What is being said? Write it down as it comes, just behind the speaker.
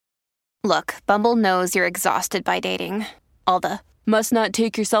Look, Bumble knows you're exhausted by dating. All the must not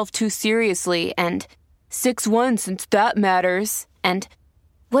take yourself too seriously and 6'1" since that matters. And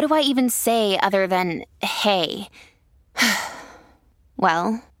what do I even say other than hey?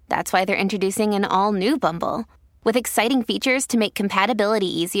 Well, that's why they're introducing an all-new Bumble with exciting features to make compatibility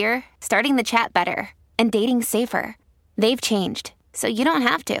easier, starting the chat better, and dating safer. They've changed, so you don't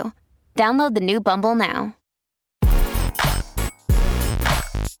have to. Download the new Bumble now.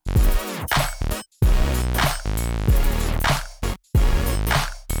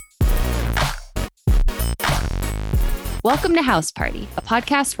 Welcome to House Party, a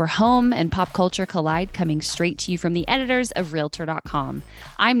podcast where home and pop culture collide, coming straight to you from the editors of Realtor.com.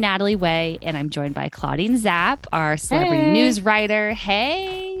 I'm Natalie Way, and I'm joined by Claudine Zapp, our celebrity news writer.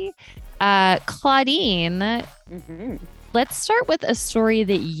 Hey, Claudine, let's start with a story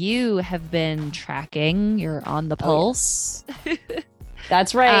that you have been tracking. You're on the pulse.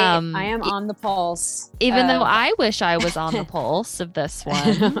 That's right. I am on the pulse. Even though I wish I was on the pulse of this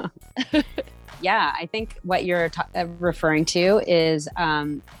one. Yeah, I think what you're referring to is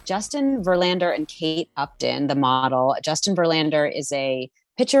Justin Verlander and Kate Upton, the model. Justin Verlander is a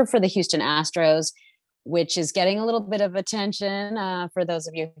pitcher for the Houston Astros, which is getting a little bit of attention for those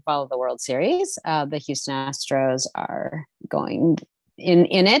of you who follow the World Series. The Houston Astros are going in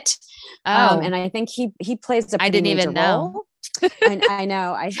it. And I think he plays a pretty I didn't even know. I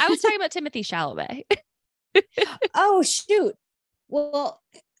know. I was talking about Timothy Chalamet. Oh, shoot. Well,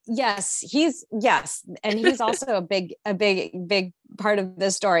 yes, and he's also a big part of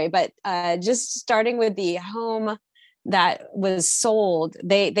this story. But just starting with the home that was sold,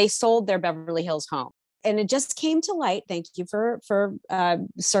 they sold their Beverly Hills home, and it just came to light. Thank you for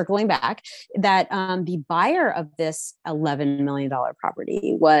circling back. That the buyer of this $11 million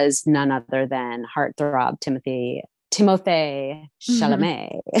property was none other than heartthrob Timothée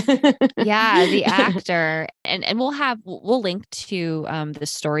Chalamet. Yeah, the actor. And we'll link to the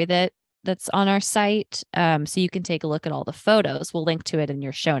story that's on our site. So you can take a look at all the photos. We'll link to it in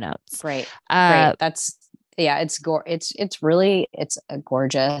your show notes. Great. It's a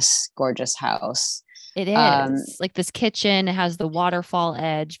gorgeous house. It is like this kitchen. It has the waterfall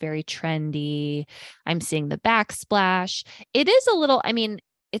edge, very trendy. I'm seeing the backsplash. It is a little,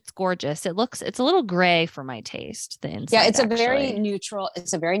 it's gorgeous. It's a little gray for my taste. The inside. Yeah, it's a very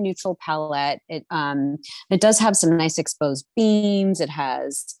neutral palette. It does have some nice exposed beams. It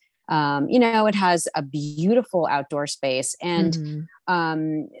has, it has a beautiful outdoor space. And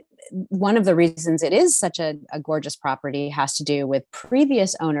one of the reasons it is such a gorgeous property has to do with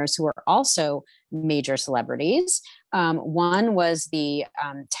previous owners who are also major celebrities. One was the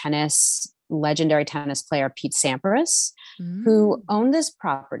legendary tennis player Pete Sampras, who owned this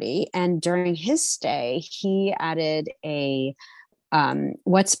property. And during his stay, he added a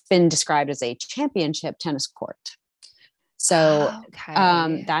what's been described as a championship tennis court. So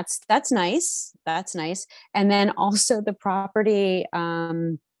that's nice. That's nice. And then also the property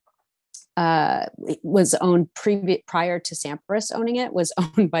was owned prior to Sampras owning it, was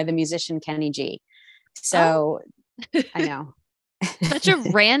owned by the musician Kenny G. So I know. Such a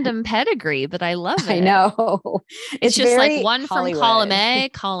random pedigree, but I love it. I know. It's just like one Hollywood. From column A,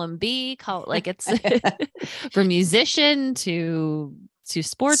 column B, it's from musician to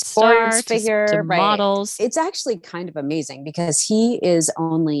sports star figure to models. It's actually kind of amazing because he is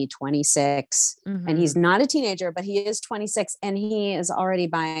only 26 and he's not a teenager, but he is 26 and he is already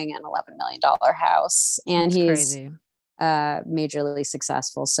buying an $11 million house, and he's crazy. Majorly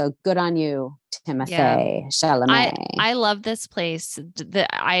successful. So good on you, Timothée Chalamet. I love this place.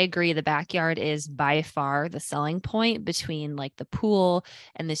 I agree. The backyard is by far the selling point between like the pool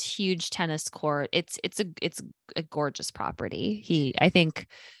and this huge tennis court. It's a gorgeous property. I think,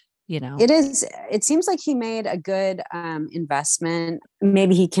 it is. It seems like he made a good investment.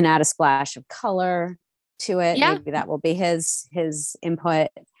 Maybe he can add a splash of color to it. Yeah. Maybe that will be his input.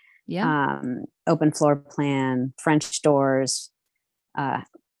 Yeah. Open floor plan, French doors,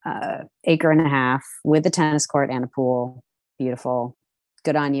 acre and a half with a tennis court and a pool. Beautiful.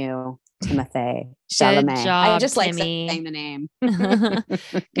 Good on you, Timothée Chalamet. Good job, I just like Timmy. saying the name.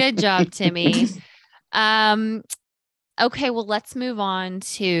 Good job, Timmy. Okay, well, let's move on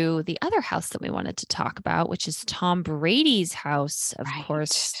to the other house that we wanted to talk about, which is Tom Brady's house. Of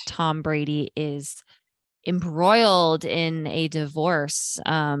course, Tom Brady is embroiled in a divorce.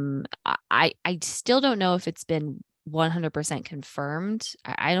 I still don't know if it's been 100% confirmed.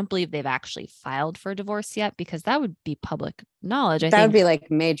 I don't believe they've actually filed for divorce yet, because that would be public knowledge. That would be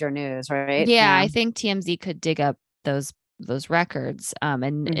like major news, right? Yeah, I think TMZ could dig up those records.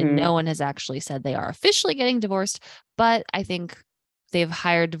 And no one has actually said they are officially getting divorced, but I think they've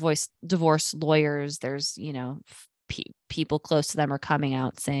hired divorce lawyers. There's, people close to them are coming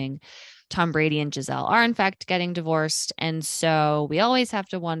out saying Tom Brady and Gisele are in fact getting divorced. And so we always have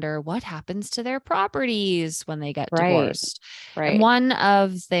to wonder what happens to their properties when they get divorced. Right. And one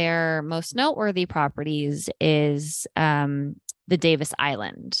of their most noteworthy properties is the Davis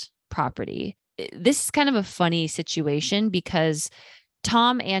Island property. This is kind of a funny situation because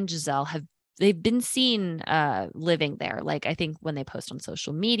Tom and Gisele they've been seen living there. Like, I think when they post on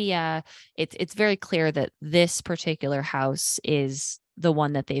social media, it's very clear that this particular house is the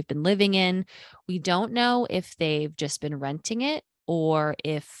one that they've been living in. We don't know if they've just been renting it or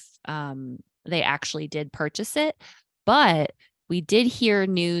if they actually did purchase it. But we did hear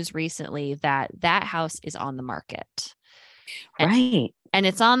news recently that house is on the market. Right. And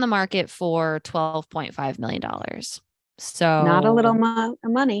it's on the market for $12.5 million. So not a little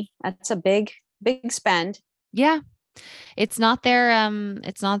money. That's a big spend. Yeah. It's not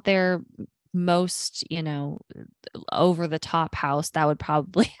their most, over the top house. That would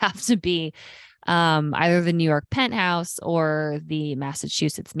probably have to be either the New York penthouse or the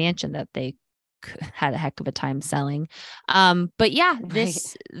Massachusetts mansion that they had a heck of a time selling. But yeah,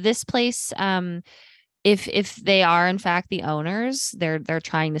 this place, if they are in fact the owners, they're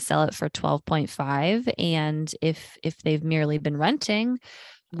trying to sell it for 12.5. And if they've merely been renting,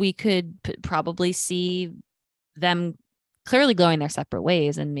 we could probably see them clearly going their separate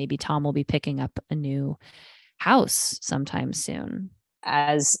ways, and maybe Tom will be picking up a new house sometime soon.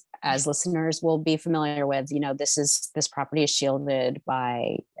 As listeners will be familiar with, this property is shielded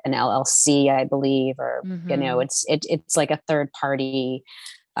by an LLC, I believe, or it's like a third party.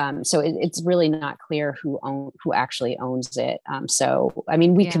 So it's really not clear who actually owns it. So I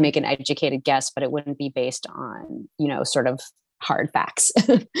mean, we could make an educated guess, but it wouldn't be based on sort of hard facts.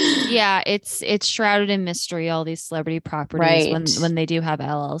 Yeah, it's shrouded in mystery, all these celebrity properties, when they do have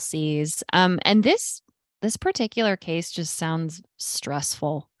LLCs. And this particular case just sounds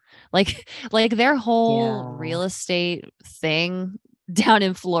stressful. Like their whole real estate thing down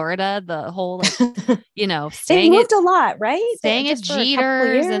in Florida, the whole they moved a lot, right? Staying at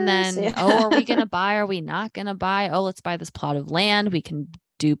Jeter's, and then are we gonna buy? Are we not gonna buy? Oh, let's buy this plot of land. We can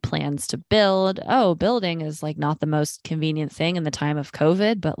do plans to build. Oh, building is like not the most convenient thing in the time of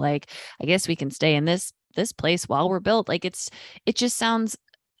COVID, but like I guess we can stay in this place while we're built. Like it just sounds.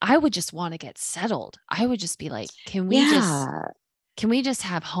 I would just want to get settled. I would just be like, can we just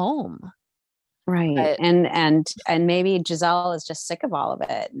have home? Right. But, and maybe Gisele is just sick of all of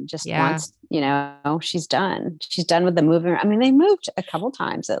it and just wants, she's done. She's done with the moving. I mean, they moved a couple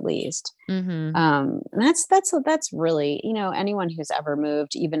times at least. Mm-hmm. That's really, anyone who's ever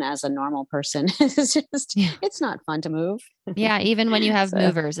moved, even as a normal person, it's not fun to move. Yeah. Even when you have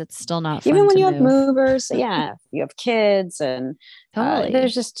movers, it's still not fun. Even when you have movers. Yeah. You have kids and totally.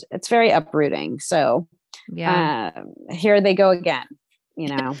 It's very uprooting. So here they go again,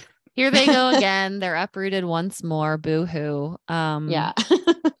 Here they go again. They're uprooted once more. Boo hoo. Yeah.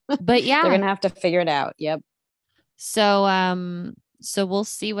 But yeah, they're going to have to figure it out. Yep. So, so we'll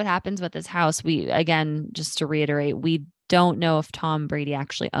see what happens with this house. Again, just to reiterate, we don't know if Tom Brady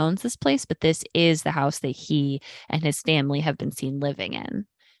actually owns this place, but this is the house that he and his family have been seen living in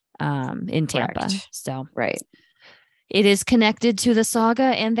Tampa. Correct. So, right. It is connected to the saga,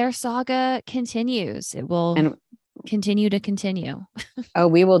 and their saga continues. It will continue. Oh,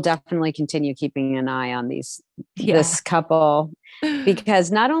 we will definitely continue keeping an eye on this couple,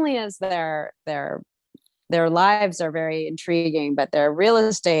 because not only is their lives are very intriguing, but their real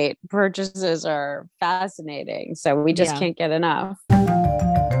estate purchases are fascinating. So we just can't get enough.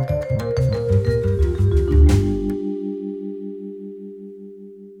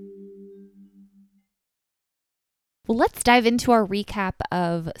 Well, let's dive into our recap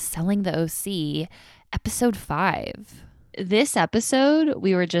of Selling the OC, episode 5. This episode,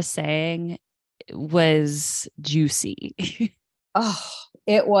 we were just saying, was juicy. Oh,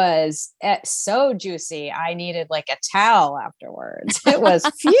 it was so juicy. I needed like a towel afterwards. It was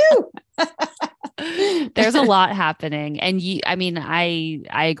phew. There's a lot happening. And I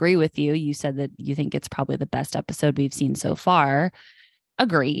agree with you. You said that you think it's probably the best episode we've seen so far.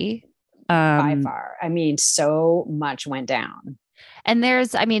 Agree. By far. I mean, so much went down. And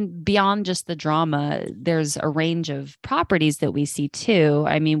beyond just the drama, there's a range of properties that we see too.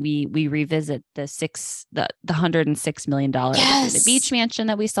 I mean, we revisit the $106 million the beach mansion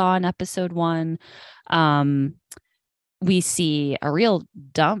that we saw in episode 1. We see a real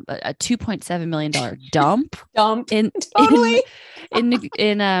dump, a $2.7 million dump. In totally.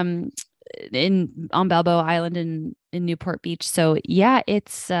 in on Balboa Island in Newport Beach. So yeah,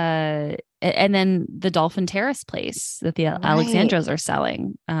 it's and then the Dolphin Terrace place that the Alexandras are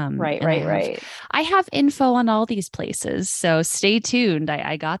selling. Right. I have info on all these places, so stay tuned.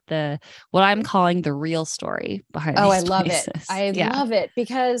 I got what I'm calling the real story behind these I love places. it. I love it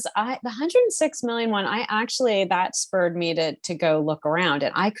because the 106 million one, that spurred me to go look around,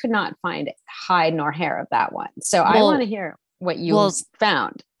 and I could not find hide nor hair of that one. So I want to hear what you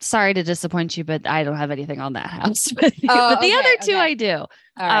found. Sorry to disappoint you, but I don't have anything on that house. but the other two I do.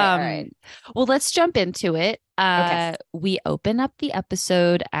 All right. Well, let's jump into it. We open up the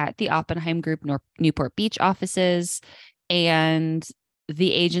episode at the Oppenheim Group Newport Beach offices, and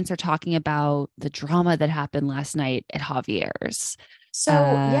the agents are talking about the drama that happened last night at Javier's. So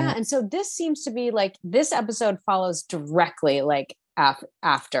and so this seems to be like this episode follows directly like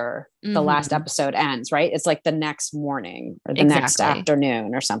after the last episode ends, right? It's like the next morning or the next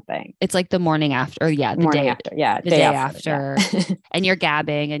afternoon or something. It's like the morning after, the day after. And you're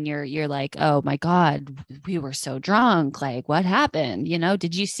gabbing and you're like, oh my God, we were so drunk. Like, what happened?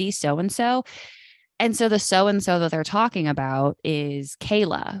 Did you see so-and-so? And so the so-and-so that they're talking about is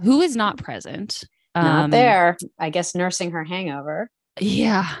Kayla, who is not present. Not there. I guess nursing her hangover.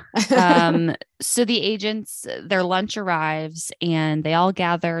 Yeah. So the agents, their lunch arrives and they all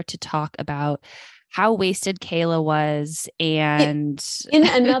gather to talk about how wasted Kayla was. And in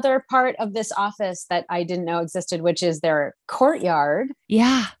another part of this office that I didn't know existed, which is their courtyard.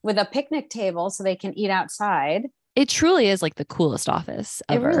 Yeah. With a picnic table so they can eat outside. It truly is like the coolest office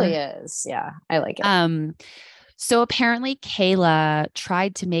ever. It really is. Yeah. I like it. So apparently Kayla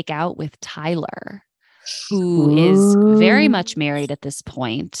tried to make out with Tyler, who is very much married at this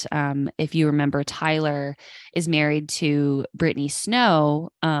point. If you remember, Tyler is married to Brittany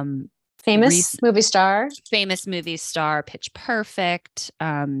Snow, famous movie star, Pitch Perfect.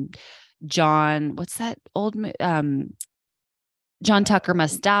 John, what's that old John Tucker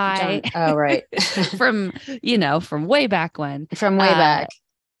Must Die. Right. from way back when. From way back.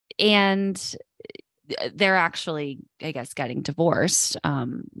 And they're actually, I guess, getting divorced.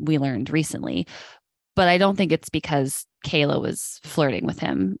 We learned recently. But I don't think it's because Kayla was flirting with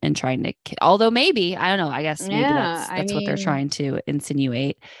him and trying to, although maybe, I don't know. I guess maybe that's what they're trying to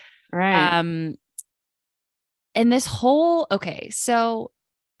insinuate. Right. And this whole, so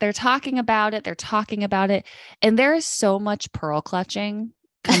they're talking about it. And there is so much pearl clutching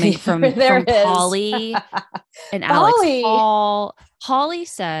coming from Holly and Alex Hall. Holly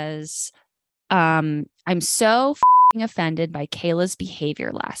says, I'm so offended by Kayla's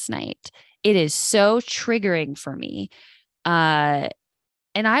behavior last night. It is so triggering for me. And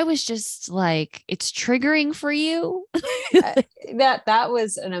I was just like, it's triggering for you. That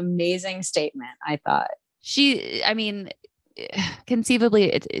was an amazing statement, I thought.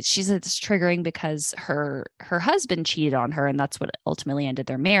 Conceivably, she said it's triggering because her husband cheated on her, and that's what ultimately ended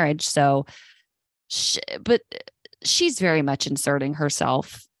their marriage. So, but she's very much inserting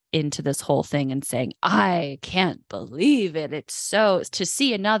herself into this whole thing and saying, I can't believe it. It's so, to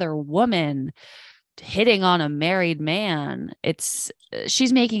see another woman hitting on a married man.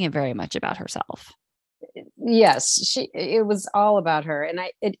 She's making it very much about herself. Yes, it was all about her. And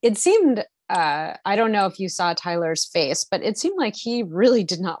it seemed, I don't know if you saw Tyler's face, but it seemed like he really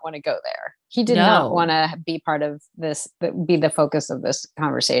did not want to go there. He did not want to be part of this, be the focus of this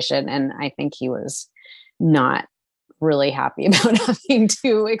conversation. And I think he was not really happy about having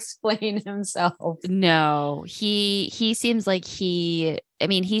to explain himself. No, he seems like he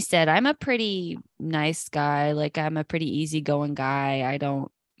said, I'm a pretty nice guy. Like, I'm a pretty easygoing guy. I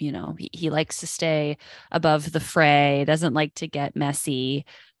don't, he likes to stay above the fray, doesn't like to get messy.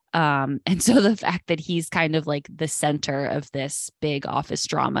 And so the fact that he's kind of like the center of this big office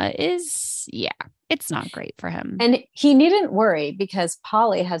drama is, it's not great for him. And he needn't worry because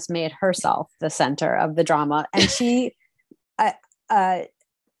Polly has made herself the center of the drama. And she, I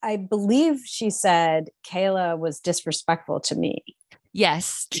believe she said Kayla was disrespectful to me.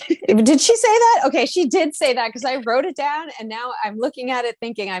 Yes. Did she say that? Okay, she did say that because I wrote it down and now I'm looking at it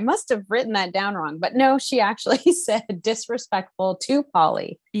thinking I must have written that down wrong. But no, she actually said disrespectful to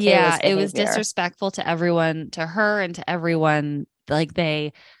Polly. Yeah, it was disrespectful to everyone, to her and to everyone. Like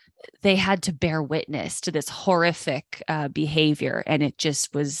they had to bear witness to this horrific behavior. And it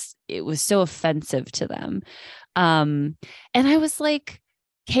was so offensive to them. And I was like,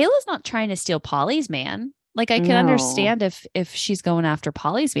 Kayla's not trying to steal Polly's man. Like, I can understand if she's going after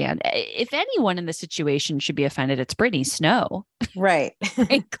Polly's man. If anyone in the situation should be offended, it's Brittany Snow. Right.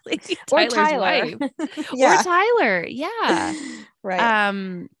 Frankly, or Tyler. Or Tyler. Yeah.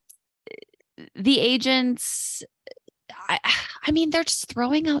 Right. The agents, I mean, they're just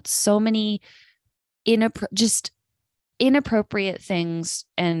throwing out so many just inappropriate things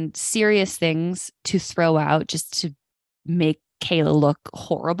and serious things to throw out just to make Kayla look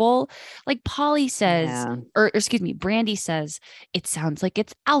horrible. Like Polly says, or excuse me, Brandy says, it sounds like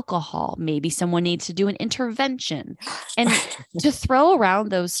it's alcohol. Maybe someone needs to do an intervention. And to throw around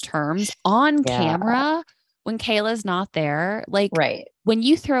those terms on camera when Kayla's not there, like when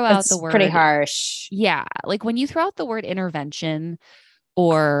you throw out the word, pretty harsh. Yeah. Like when you throw out the word intervention,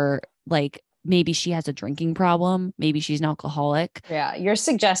 or like maybe she has a drinking problem, maybe she's an alcoholic. Yeah. You're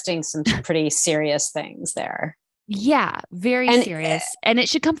suggesting some pretty serious things there. Yeah, very serious. And it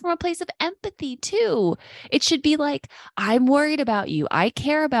should come from a place of empathy too. It should be like, I'm worried about you. I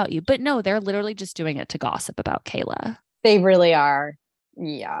care about you. But no, they're literally just doing it to gossip about Kayla. They really are.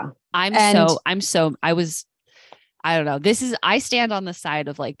 Yeah. I don't know. I stand on the side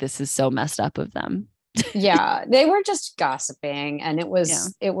of like, this is so messed up of them. Yeah. They were just gossiping, and it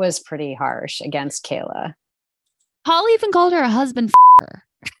was pretty harsh against Kayla. Paul even called her a husband.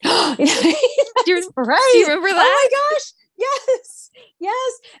 Right. Do you remember that? Oh my gosh.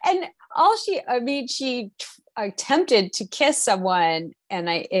 Yes. And she attempted to kiss someone, and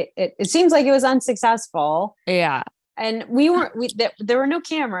it seems like it was unsuccessful. Yeah. And there were no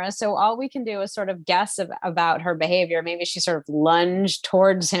cameras, so all we can do is sort of guess about her behavior. Maybe she sort of lunged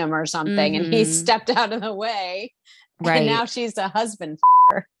towards him or something, and he stepped out of the way. Right. And now she's a husband.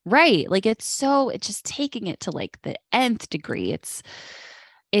 Right. Like it's just taking it to like the nth degree.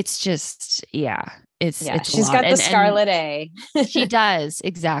 It's just, she's got the Scarlet A. She does.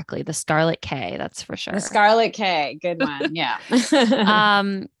 Exactly. The Scarlet K. That's for sure. The Scarlet K. Good one. Yeah.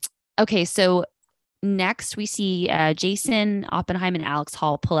 Okay. So next we see Jason, Oppenheim, and Alex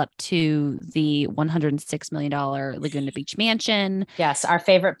Hall pull up to the $106 million Laguna Beach mansion. Yes. Our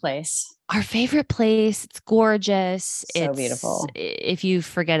favorite place. It's gorgeous. So beautiful. If you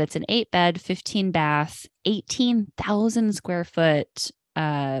forget, it's an 8-bed, 15-bath, 18,000 square foot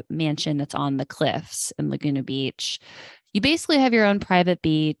mansion that's on the cliffs in Laguna Beach. You basically have your own private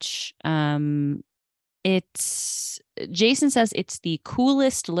beach. Jason says it's the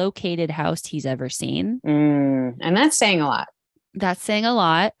coolest located house he's ever seen. And that's saying a lot.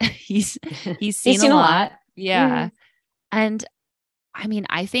 He's seen a lot. Yeah. And I mean,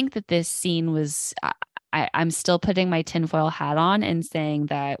 I think that this scene was, I'm still putting my tinfoil hat on and saying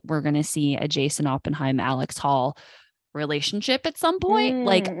that we're going to see a Jason Oppenheim, Alex Hall relationship at some point.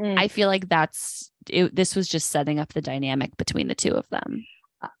 I feel like this was just setting up the dynamic between the two of them.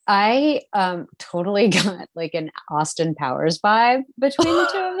 I totally got like an Austin Powers vibe between the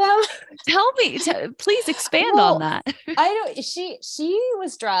two of them. Tell me, please expand on that. She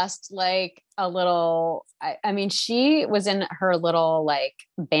was dressed like a little, I mean, she was in her little like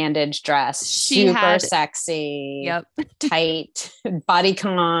bandage dress, super sexy, tight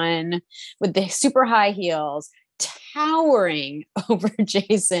bodycon with the super high heels, towering over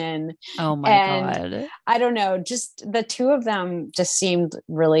Jason. Oh my God. I don't know, just the two of them just seemed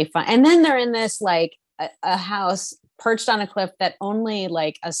really fun. And then they're in this like a house perched on a cliff that only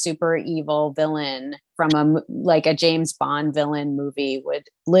like a super evil villain from a James Bond villain movie would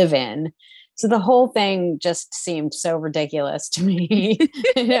live in. So the whole thing just seemed so ridiculous to me.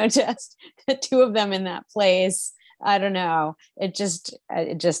 Just the two of them in that place. I don't know.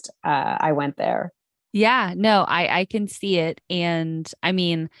 I went there. Yeah, no, I can see it. And I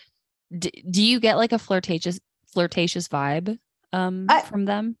mean, do you get like a flirtatious vibe from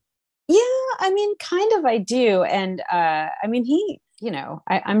them? Yeah, I mean, kind of I do. And I mean,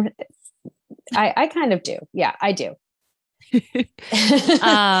 I kind of do. Yeah, I do.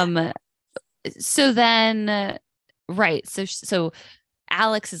 So then, right. So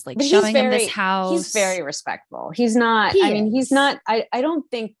Alex is like showing him this house. He's very respectful. He's not, he's not, I don't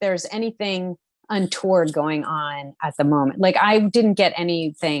think there's anything untoward going on at the moment. Like I didn't get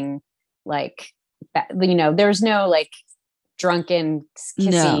anything like that, there's no like drunken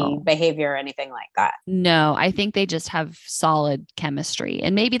kissy behavior or anything like that. No, I think they just have solid chemistry,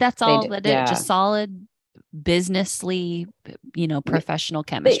 and maybe that's all that it just solid businessly, professional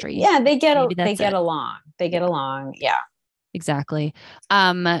chemistry. They get along. Yeah, exactly.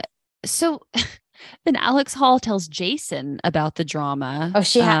 So then Alex Hall tells Jason about the drama. Oh,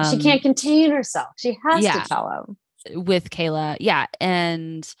 she can't contain herself. She has to tell him with Kayla. Yeah.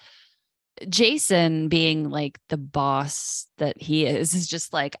 And Jason, being like the boss that he is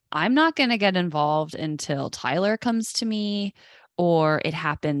just like, I'm not going to get involved until Tyler comes to me or it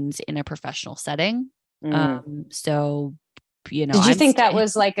happens in a professional setting. So, did you think that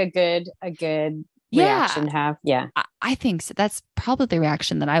was like a good reaction to have? Yeah, I think so. That's probably the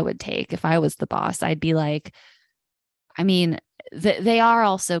reaction that I would take if I was the boss. I'd be like, I mean, they are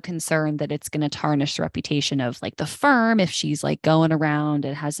also concerned that it's going to tarnish the reputation of like the firm if she's like going around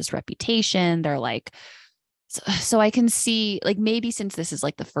and has this reputation. They're like, so I can see like maybe since this is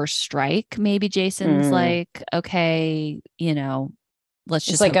like the first strike, maybe Jason's like, okay, let's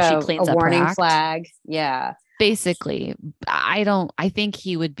just like hope she cleans a up warning her act. flag. Yeah. Basically, I think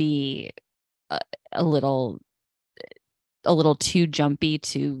he would be a little too jumpy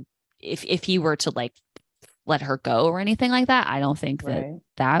to if he were to like let her go or anything like that. I don't think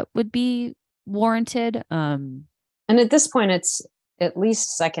that would be warranted. And at this point, it's at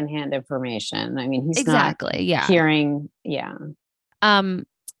least secondhand information. I mean, he's not hearing. Yeah.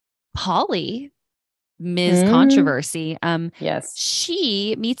 Polly, Ms. Controversy. Yes.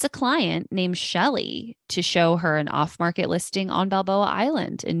 She meets a client named Shelly to show her an off-market listing on Balboa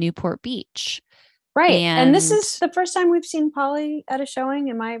Island in Newport Beach. Right. And this is the first time we've seen Polly at a showing.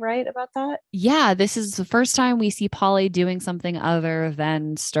 Am I right about that? Yeah, this is the first time we see Polly doing something other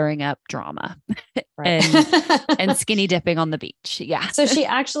than stirring up drama and skinny dipping on the beach. Yeah. So she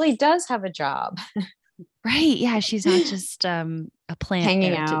actually does have a job. Right. Yeah. She's not just a plant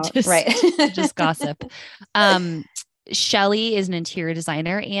hanging out. To just gossip. Shelly is an interior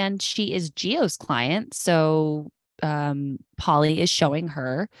designer and she is Gio's client. So Polly is showing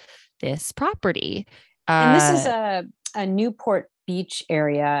her this property. And this is a Newport Beach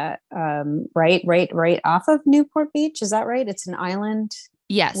area, right off of Newport Beach. Is that right? It's an island.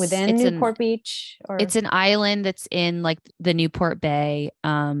 Yes. Within Newport Beach? Or? It's an island that's in like the Newport Bay.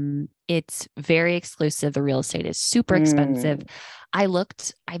 It's very exclusive. The real estate is super expensive. I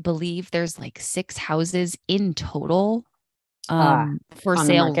believe there's like 6 houses in total for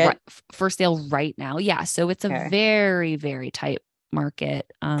sale right now. Yeah. So it's a very, very tight market.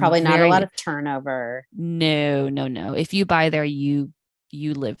 Probably not a lot of turnover. No. If you buy there, you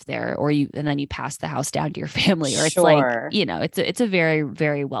live there, and then you pass the house down to your family, or it's like, it's a very,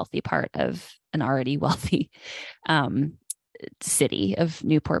 very wealthy part of an already wealthy city of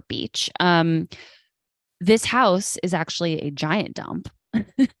Newport Beach. This house is actually a giant dump.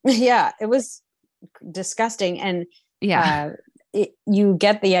 Yeah, it was disgusting. And you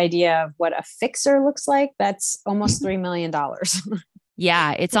get the idea of what a fixer looks like. That's almost $3 million.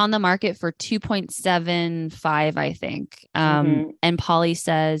 Yeah, it's on the market for 2.75, I think. And Polly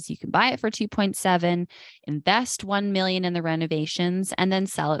says you can buy it for 2.7, invest 1 million in the renovations, and then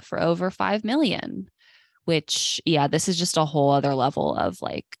sell it for over 5 million. Which, this is just a whole other level of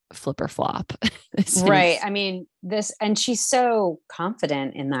like flip or flop. Right. I mean, and she's so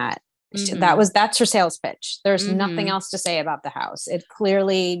confident in that. That's her sales pitch. There's nothing else to say about the house. It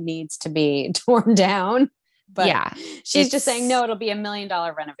clearly needs to be torn down. But she's just saying, no, it'll be $1 million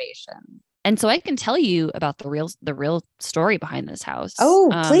renovation. And so I can tell you about the real story behind this house. Oh,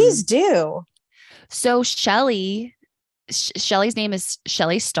 please do. So Shelly's name is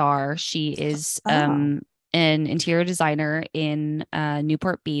Shelly Starr. She is an interior designer in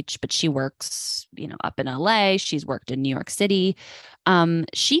Newport Beach, but she works, up in LA. She's worked in New York City.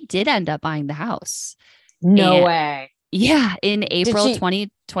 She did end up buying the house. No way. Yeah, in April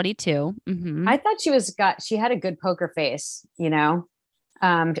 2022. I thought she had a good poker face, I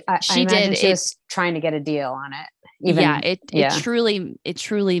she did. She was trying to get a deal on it. It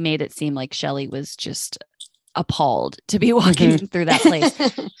truly made it seem like Shelly was just appalled to be walking through that place.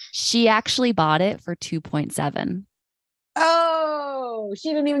 She actually bought it for 2.7. Oh, she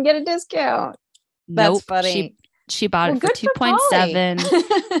didn't even get a discount. That's funny. She bought it for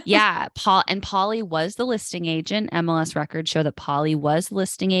 2.7. Yeah. Polly was the listing agent. MLS records show that Polly was the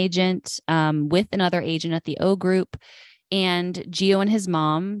listing agent with another agent at the O Group. And Gio and his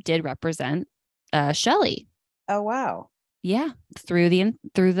mom did represent Shelly. Oh, wow. Yeah. Through the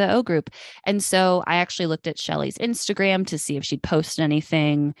O Group. And so I actually looked at Shelly's Instagram to see if she'd posted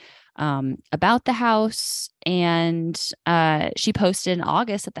anything about the house. And she posted in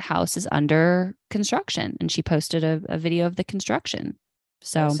August that the house is under construction, and she posted a video of the construction.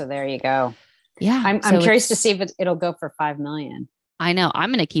 So there you go. Yeah. I'm curious to see if it'll go for 5 million. I know. I'm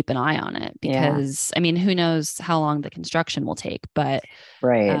going to keep an eye on it because who knows how long the construction will take, but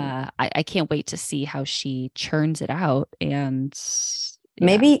I can't wait to see how she churns it out. And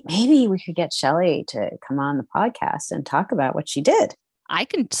maybe we could get Shelly to come on the podcast and talk about what she did. I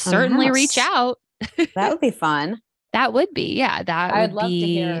can certainly reach out. That would be fun. That would be, yeah. I'd love to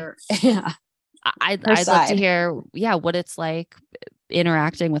hear. Yeah. I'd love to hear, what it's like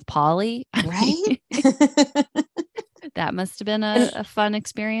interacting with Polly. Right. That must have been a fun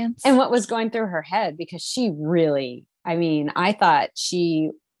experience. And what was going through her head, because she really, I thought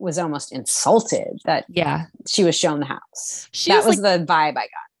she was almost insulted that she was shown the house. That was the vibe I got.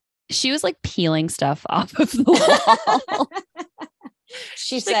 She was like peeling stuff off of the wall.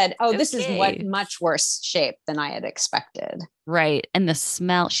 She said, like, this is what much worse shape than I had expected. Right. And the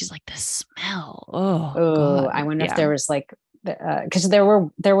smell, she's like, the smell. Oh, God. I wonder if there was like, because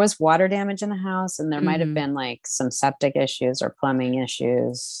there was water damage in the house, and there might have been like some septic issues or plumbing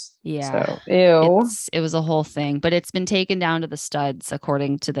issues. Yeah. So, ew. It was a whole thing, but it's been taken down to the studs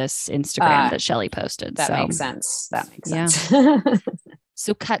according to this Instagram that Shelly posted. That makes sense.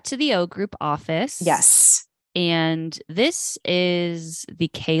 So cut to the O Group office. Yes. And this is the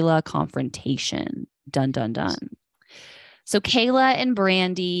Kayla confrontation. Dun, dun, dun. So Kayla and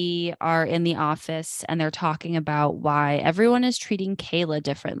Brandy are in the office and they're talking about why everyone is treating Kayla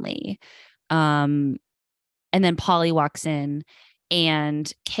differently. And then Polly walks in,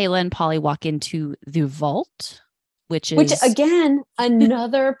 and Kayla and Polly walk into the vault, which again,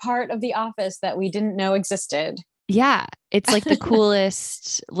 another part of the office that we didn't know existed. Yeah, it's like the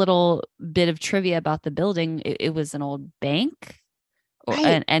coolest little bit of trivia about the building. It was an old bank.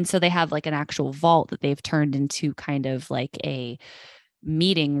 Right. And so they have like an actual vault that they've turned into kind of like a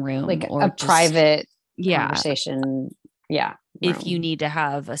meeting room, like a private conversation. Yeah. Room. If you need to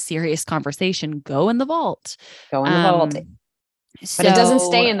have a serious conversation, go in the vault. Go in the vault. But it doesn't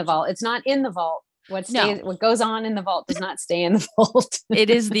stay in the vault. It's not in the vault. What goes on in the vault does not stay in the vault. It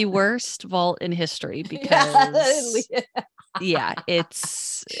is the worst vault in history because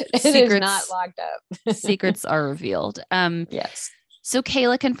it's secrets, is not locked up. Secrets are revealed. Yes. So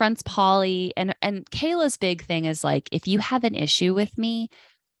Kayla confronts Polly, and Kayla's big thing is like, if you have an issue with me,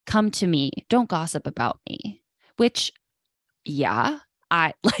 come to me. Don't gossip about me. Which, I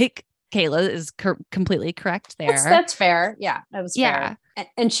like. Kayla is completely correct there. That's fair. Yeah, that was fair.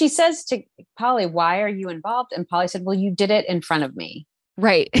 And she says to Polly, "Why are you involved?" And Polly said, "Well, you did it in front of me."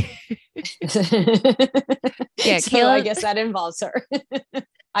 Right. So Kayla, I guess that involves her.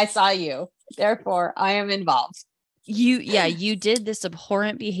 I saw you, therefore I am involved. You did this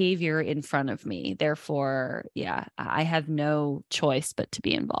abhorrent behavior in front of me. Therefore, I have no choice but to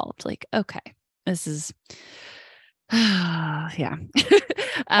be involved. Like, okay, this is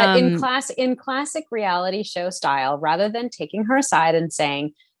in classic reality show style, rather than taking her aside and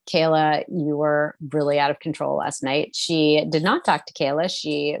saying, Kayla, you were really out of control last night, she did not talk to Kayla.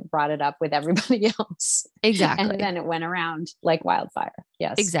 She brought it up with everybody else. Exactly. And then it went around like wildfire.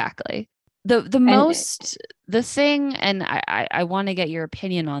 Yes, exactly. The thing, and I want to get your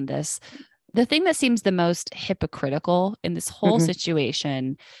opinion on this. The thing that seems the most hypocritical in this whole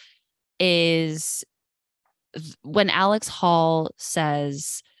situation is when Alex Hall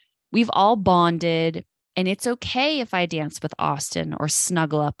says, we've all bonded and it's okay if I dance with Austin or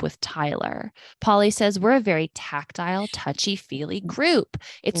snuggle up with Tyler. Polly says, we're a very tactile, touchy-feely group.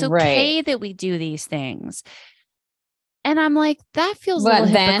 It's okay that we do these things. And I'm like, that feels a little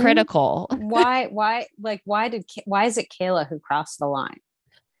hypocritical. Why is it Kayla who crossed the line?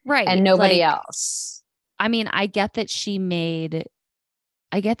 Right. And nobody else. I mean, I get that she made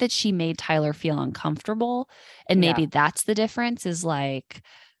Tyler feel uncomfortable, and maybe that's the difference. Is like,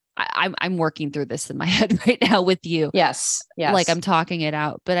 I'm working through this in my head right now with you. Yes. Like I'm talking it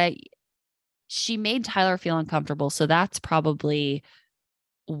out, but she made Tyler feel uncomfortable. So that's probably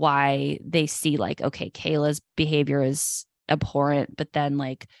why they see like, okay, Kayla's behavior is abhorrent, but then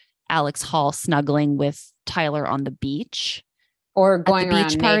like Alex Hall snuggling with Tyler on the beach. Or going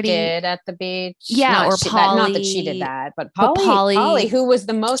around naked at the beach. Yeah, Polly. Not that she did that, but Polly, who was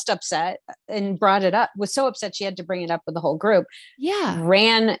the most upset and brought it up, was so upset she had to bring it up with the whole group. Yeah.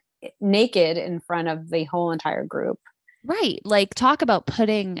 Ran naked in front of the whole entire group. Right. Like, talk about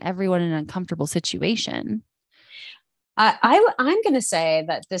putting everyone in an uncomfortable situation. I'm going to say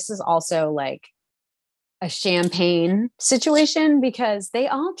that this is also like a champagne situation, because they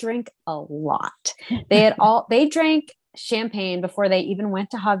all drink a lot. They drank champagne before they even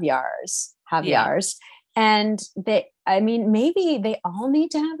went to Javier's. And maybe they all need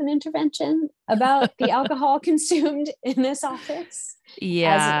to have an intervention about the alcohol consumed in this office.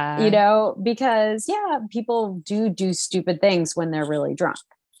 Yeah. Because people do stupid things when they're really drunk.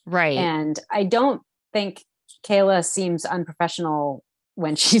 Right. And I don't think Kayla seems unprofessional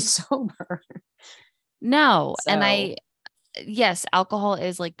when she's sober. No. So. And yes, alcohol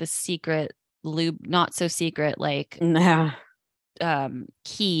is like the secret lube, not so secret, like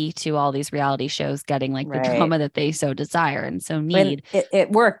key to all these reality shows getting like the drama that they so desire and so need.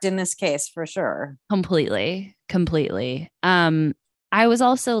 It worked in this case for sure. Completely. I was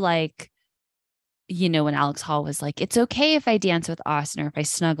also like, when Alex Hall was like, it's okay if I dance with Austin or if I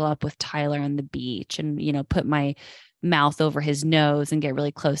snuggle up with Tyler on the beach and, put my mouth over his nose and get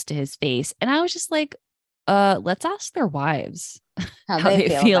really close to his face. And I was just like, Let's ask their wives How how they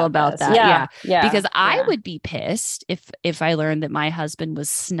feel about that. Yeah. Because I would be pissed if I learned that my husband was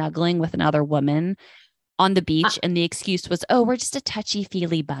snuggling with another woman on the beach and the excuse was, oh, we're just a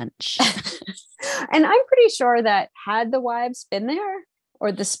touchy-feely bunch. And I'm pretty sure that had the wives been there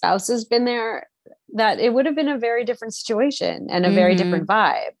or the spouses been there, that it would have been a very different situation and a very different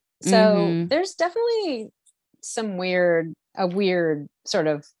vibe. So there's definitely a weird sort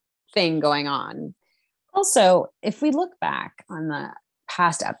of thing going on. Also, if we look back on the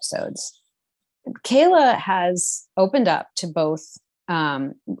past episodes, Kayla has opened up to both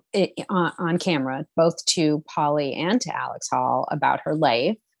on camera, both to Polly and to Alex Hall about her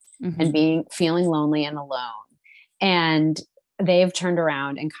life and feeling lonely and alone. And they've turned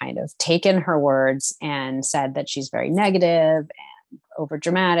around and kind of taken her words and said that she's very negative and over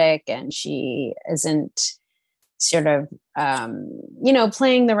dramatic, and she isn't sort of,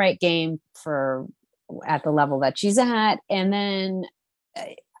 playing the right game at the level that she's at. And then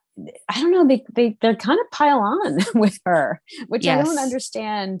I don't know, they're kind of pile on with her, which I don't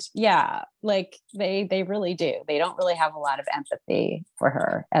understand. Yeah. Like they really do. They don't really have a lot of empathy for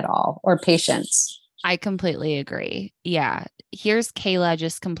her at all, or patience. I completely agree. Yeah. Here's Kayla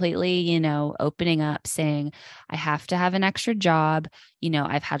just completely, opening up, saying, I have to have an extra job.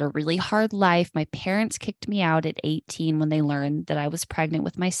 I've had a really hard life. My parents kicked me out at 18 when they learned that I was pregnant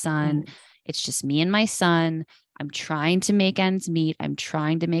with my son. It's just me and my son. I'm trying to make ends meet. I'm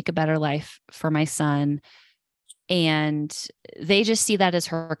trying to make a better life for my son. And they just see that as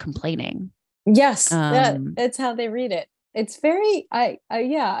her complaining. Yes. That's how they read it. It's very, I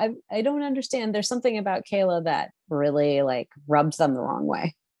don't understand. There's something about Kayla that really like rubs them the wrong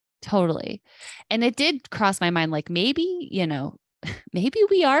way. Totally. And it did cross my mind, like maybe, maybe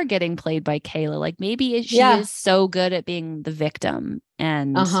we are getting played by Kayla. Like maybe she is so good at being the victim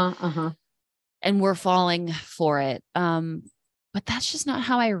and, and we're falling for it. But that's just not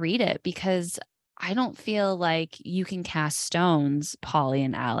how I read it, because I don't feel like you can cast stones, Polly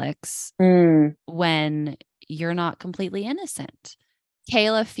and Alex, when you're not completely innocent.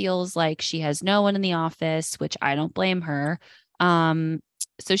 Kayla feels like she has no one in the office, which I don't blame her.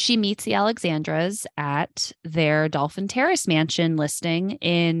 So she meets the Alexandras at their Dolphin Terrace mansion listing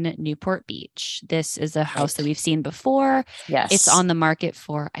in Newport Beach. This is a house that we've seen before. Yes. It's on the market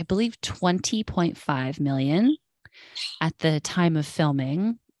for, I believe, $20.5 million at the time of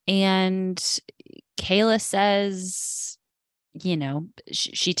filming. And Kayla says,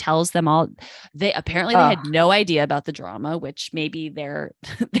 she tells them all, they had no idea about the drama, which maybe they're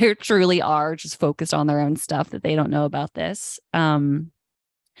truly are just focused on their own stuff, that they don't know about this.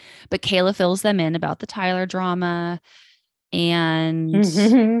 But Kayla fills them in about the Tyler drama,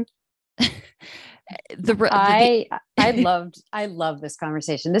 and I love this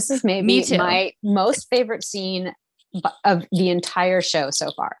conversation. This is maybe my most favorite scene of the entire show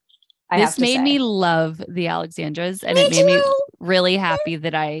so far. This made me love the Alexandras, and it made me really happy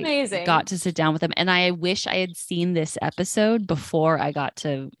that I got to sit down with them. And I wish I had seen this episode before I got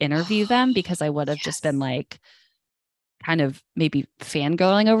to interview them, because I would have just been like, kind of maybe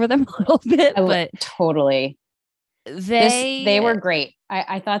fangirling over them a little bit. But totally, they were great.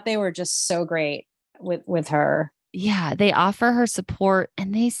 I thought they were just so great with her. Yeah, they offer her support,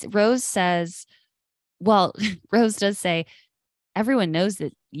 and Rose says, well, Rose does say, everyone knows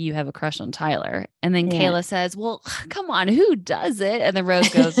that you have a crush on Tyler. And then Kayla says, well, come on, who does it? And then Rose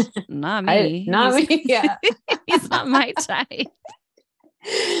goes, not me. Me. Yeah. He's not my type.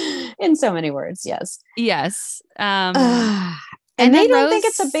 In so many words. Yes. Yes. And they don't think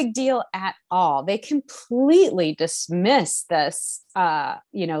it's a big deal at all. They completely dismiss this,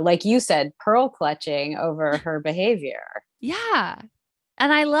 like you said, pearl clutching over her behavior. Yeah.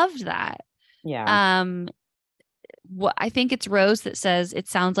 And I loved that. Yeah. I think it's Rose that says it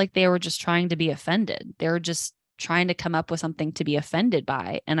sounds like they were just trying to be offended. They were just trying to come up with something to be offended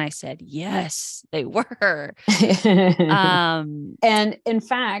by. And I said, yes, they were. And in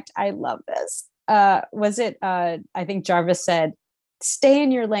fact, I love this. I think Jarvis said, stay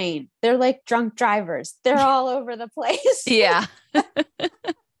in your lane. They're like drunk drivers. They're all over the place. Yeah.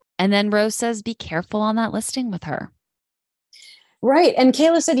 And then Rose says, be careful on that listing with her. Right. And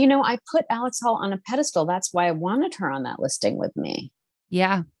Kayla said, I put Alex Hall on a pedestal. That's why I wanted her on that listing with me.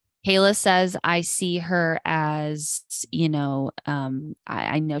 Yeah. Kayla says, I see her as,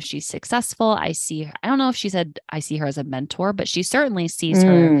 I know she's successful. I don't know if she said, I see her as a mentor, but she certainly sees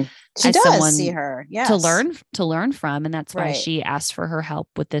her as someone see her. Yes. to learn from. And that's why she asked for her help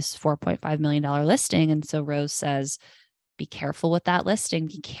with this $4.5 million listing. And so Rose says, be careful with that listing.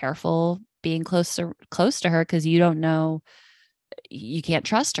 Be careful being close to her, because you don't know, you can't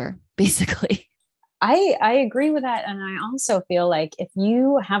trust her, basically. I agree with that. And I also feel like if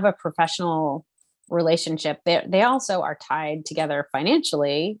you have a professional relationship, they also are tied together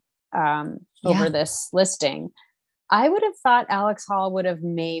financially over this listing. I would have thought Alex Hall would have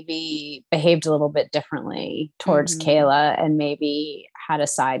maybe behaved a little bit differently towards Kayla and maybe had a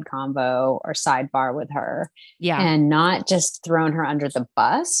side convo or sidebar with her. Yeah. And not just thrown her under the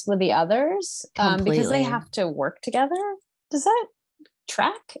bus with the others because they have to work together. Does that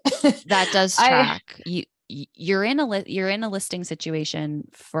track? That does track. You're in a listing situation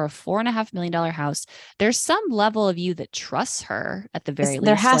for a $4.5 million house. There's some level of you that trusts her at the very least.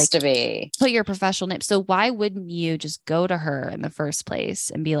 There has to be. Put your professional name. So why wouldn't you just go to her in the first place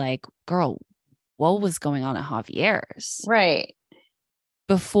and be like, girl, what was going on at Javier's? Right.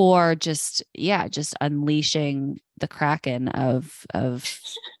 Before just unleashing the Kraken of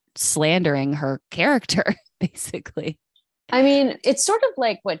slandering her character, basically. I mean, it's sort of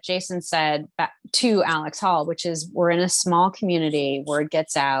like what Jason said back to Alex Hall, which is we're in a small community, word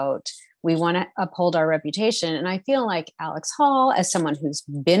gets out. We want to uphold our reputation. And I feel like Alex Hall, as someone who's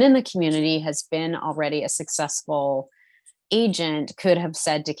been in the community, has been already a successful agent, could have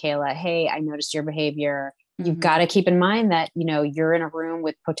said to Kayla, hey, I noticed your behavior. You've got to keep in mind that, you're in a room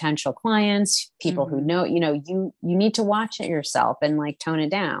with potential clients, people who know, you need to watch it yourself and like tone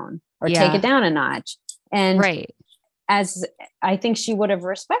it down or take it down a notch. And right. As I think she would have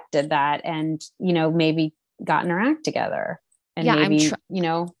respected that and, maybe gotten her act together and maybe,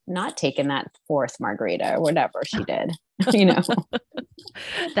 not taken that fourth margarita or whatever she did,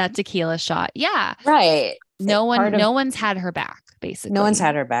 that tequila shot. Yeah. Right. No one's had her back, basically. No one's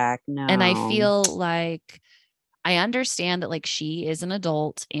had her back. No. And I feel like I understand that like she is an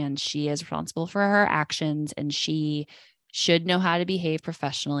adult and she is responsible for her actions and she should know how to behave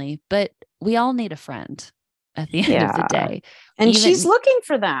professionally, but we all need a friend at the end of the day. And she's looking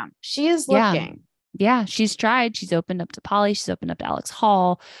for them. She is looking. Yeah. She's tried. She's opened up to Polly. She's opened up to Alex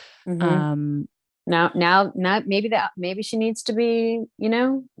Hall. Now maybe she needs to be,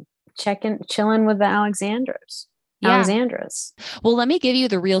 chilling with the Alexandras. Well, let me give you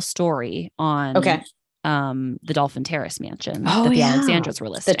the real story on the Dolphin Terrace mansion that the Alexandras were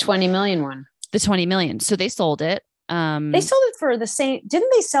listing. The 20 million one. The 20 million. So they sold it. They sold it for the same. Didn't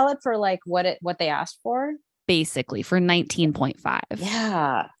they sell it for like what they asked for? Basically for 19.5.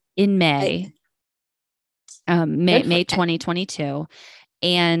 Yeah. In May 2022.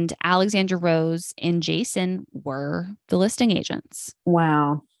 And Alexandra Rose and Jason were the listing agents.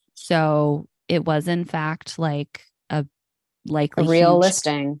 Wow. So it was in fact like a real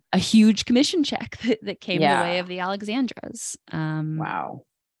listing, a huge commission check that came the way of the Alexandras. Wow.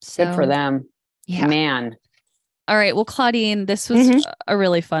 So, good for them. Yeah. Man. All right. Well, Claudine, this was a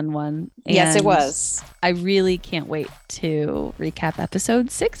really fun one. Yes, it was. I really can't wait to recap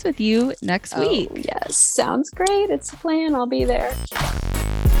episode 6 with you next week. Yes. Sounds great. It's a plan. I'll be there.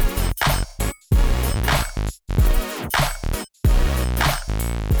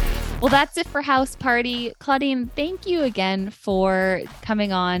 Well, that's it for House Party. Claudine, thank you again for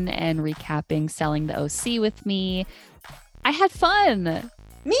coming on and recapping Selling the OC with me. I had fun.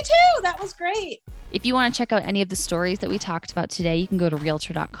 Me too. That was great. If you want to check out any of the stories that we talked about today, you can go to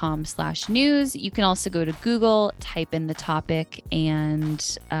realtor.com/news. You can also go to Google, type in the topic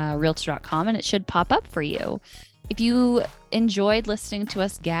and realtor.com, and it should pop up for you. If you enjoyed listening to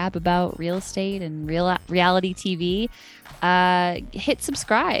us gab about real estate and reality TV, hit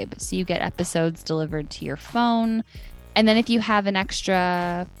subscribe so you get episodes delivered to your phone. And then if you have an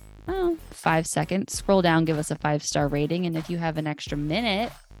extra 5 seconds, scroll down, give us a 5-star rating. And if you have an extra minute,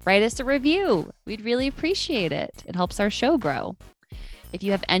 write us a review. We'd really appreciate it. It helps our show grow. If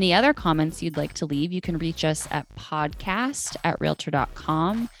you have any other comments you'd like to leave, you can reach us at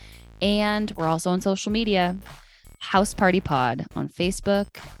podcast@realtor.com. And we're also on social media, House Party Pod on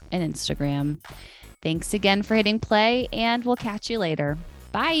Facebook and Instagram. Thanks again for hitting play, and we'll catch you later.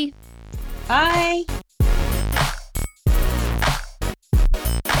 Bye. Bye.